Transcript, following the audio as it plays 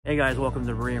Hey guys, welcome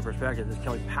to Berean Perspective. This is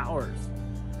Kelly Powers.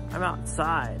 I'm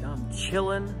outside. I'm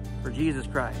chilling for Jesus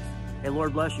Christ. Hey,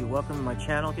 Lord bless you. Welcome to my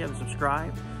channel. If you haven't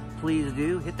subscribed, please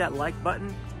do. Hit that like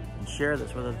button and share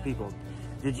this with other people.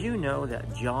 Did you know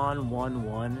that John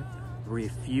 1:1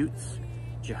 refutes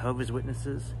Jehovah's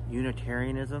Witnesses,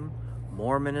 Unitarianism,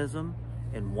 Mormonism,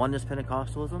 and Oneness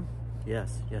Pentecostalism?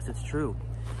 Yes, it's true.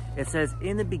 It says,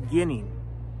 in the beginning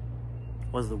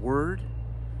was the Word,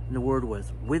 and the Word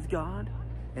was with God,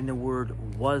 and the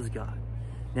Word was God.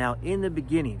 Now, in the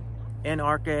beginning,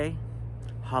 NRK,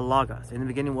 halagos, in the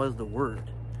beginning was the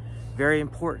Word. Very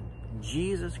important.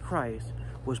 Jesus Christ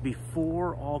was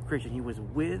before all creation. He was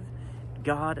with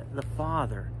God the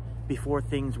Father before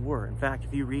things were. In fact,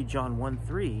 if you read John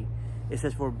 1:3, it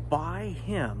says, for by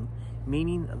him,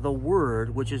 meaning the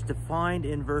Word, which is defined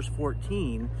in verse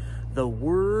 14, the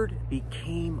Word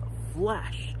became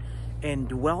flesh and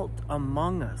dwelt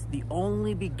among us, the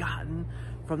only begotten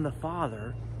from the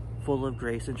Father, full of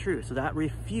grace and truth. So that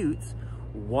refutes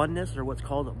oneness, or what's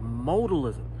called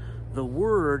modalism. The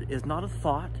Word is not a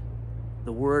thought,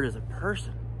 the Word is a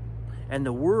person. And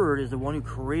the Word is the one who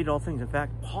created all things. In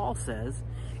fact, Paul says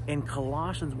in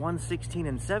Colossians 1:16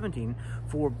 and 17,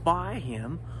 for by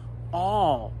him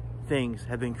all things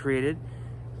have been created,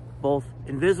 both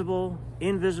invisible,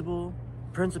 invisible,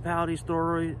 principalities,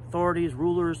 authorities,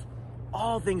 rulers,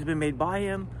 all things have been made by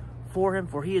him,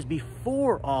 for he is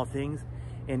before all things,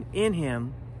 and in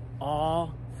him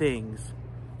all things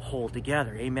hold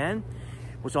together. Amen?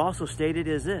 What's also stated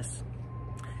is this,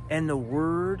 and the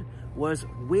Word was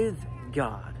with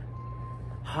God,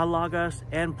 halagos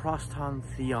and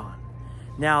prostantheon.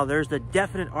 Now, there's the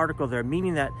definite article there,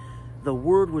 meaning that the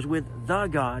Word was with the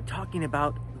God, talking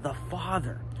about the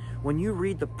Father. When you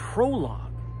read the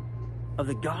prologue of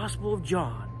the Gospel of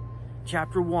John,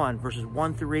 chapter 1, verses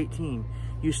 1 through 18,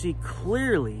 you see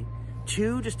clearly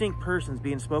two distinct persons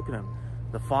being spoken of,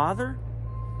 the Father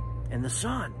and the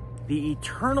Son. The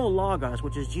eternal Logos,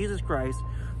 which is Jesus Christ,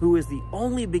 who is the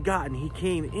only begotten. He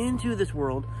came into this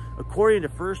world according to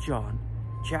 1 John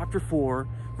chapter 4,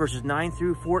 verses 9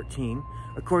 through 14,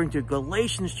 according to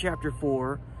Galatians chapter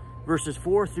 4, verses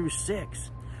 4 through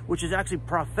 6, which is actually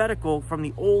prophetical from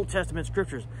the Old Testament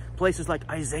scriptures, places like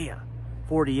Isaiah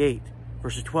 48,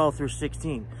 verses 12 through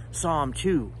 16, Psalm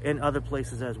 2, and other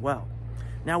places as well.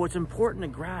 Now, what's important to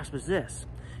grasp is this,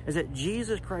 is that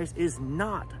Jesus Christ is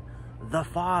not the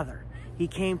Father. He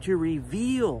came to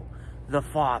reveal the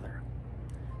Father.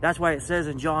 That's why it says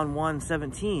in John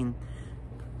 1:17,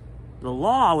 the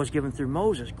law was given through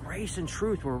Moses. Grace and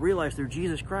truth were realized through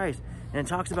Jesus Christ. And it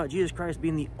talks about Jesus Christ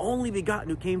being the only begotten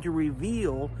who came to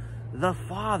reveal the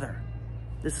Father.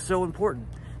 This is so important.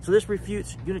 So this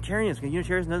refutes Unitarians, because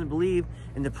Unitarians doesn't believe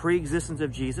in the pre-existence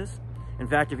of Jesus. In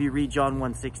fact, if you read John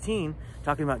 1:16,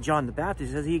 talking about John the Baptist,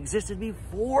 it says he existed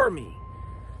before me.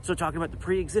 So talking about the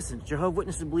pre-existence. Jehovah's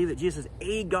Witnesses believe that Jesus is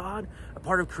a God, a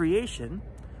part of creation.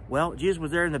 Well, Jesus was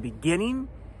there in the beginning.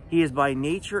 He is by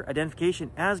nature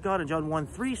identification as God. And John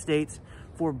 1:3 states,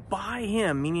 for by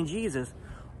him, meaning Jesus,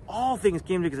 all things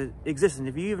came into existence.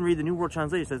 If you even read the New World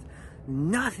Translation, it says,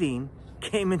 nothing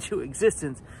came into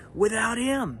existence without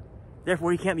him.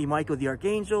 Therefore, he can't be Michael the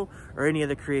Archangel or any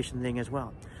other creation thing as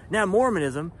well. Now,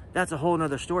 Mormonism, that's a whole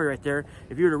nother story right there.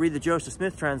 If you were to read the Joseph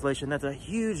Smith translation, that's a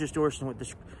huge distortion of what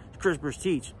the scriptures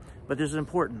teach. But this is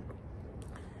important.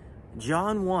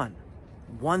 John 1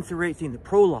 through 18, the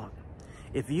prologue.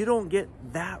 If you don't get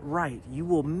that right, you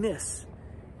will miss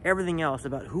everything else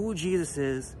about who Jesus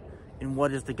is and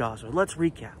what is the gospel. Let's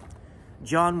recap.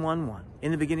 John 1:1,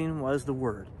 in the beginning was the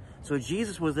Word. So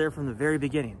Jesus was there from the very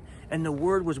beginning, and the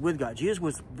Word was with God. Jesus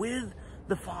was with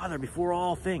the Father before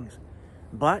all things.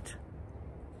 But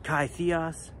kai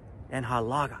theos and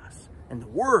halagos, and the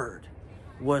Word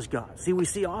was God. See, we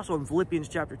see also in Philippians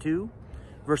chapter 2,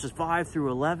 verses 5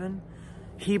 through 11,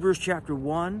 Hebrews chapter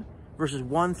 1, verses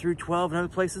 1 through 12, and other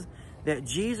places, that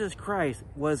Jesus Christ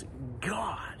was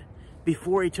God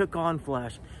before he took on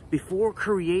flesh, before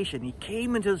creation. He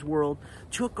came into this world,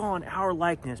 took on our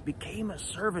likeness, became a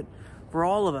servant for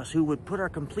all of us who would put our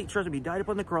complete trust in him. He died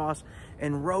upon the cross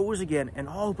and rose again, and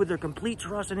all who put their complete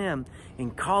trust in him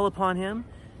and call upon him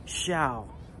shall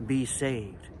be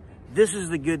saved. This is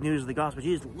the good news of the gospel.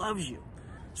 Jesus loves you.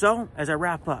 So, as I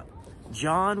wrap up,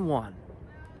 John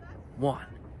 1:1,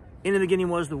 in the beginning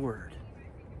was the Word,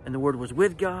 and the Word was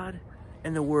with God,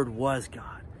 and the Word was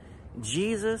God.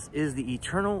 Jesus is the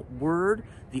eternal Word,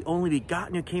 the only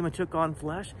begotten who came and took on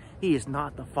flesh. He is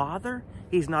not the Father.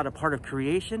 He's not a part of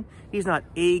creation. He's not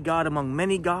a God among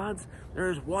many gods. There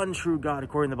is one true God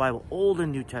according to the Bible, Old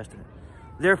and New Testament.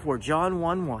 Therefore, John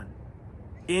 1:1,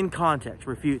 in context,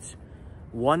 refutes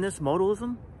oneness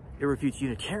modalism It refutes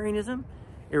Unitarianism,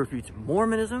 it refutes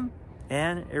Mormonism,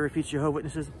 and it refutes Jehovah's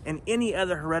Witnesses and any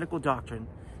other heretical doctrine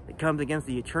that comes against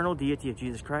the eternal deity of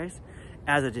Jesus Christ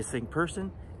as a distinct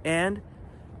person, and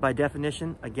by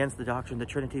definition against the doctrine of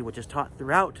the Trinity, which is taught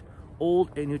throughout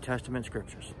Old and New Testament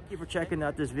scriptures. Thank you for checking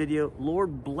out this video.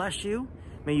 Lord bless you.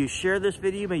 May you share this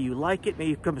video, may you like it, may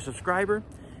you become a subscriber,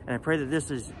 and I pray that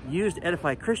this is used to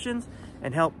edify Christians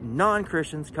and help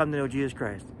non-Christians come to know Jesus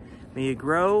Christ. May you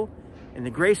grow in the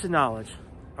grace and knowledge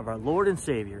of our Lord and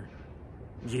Savior,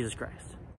 Jesus Christ.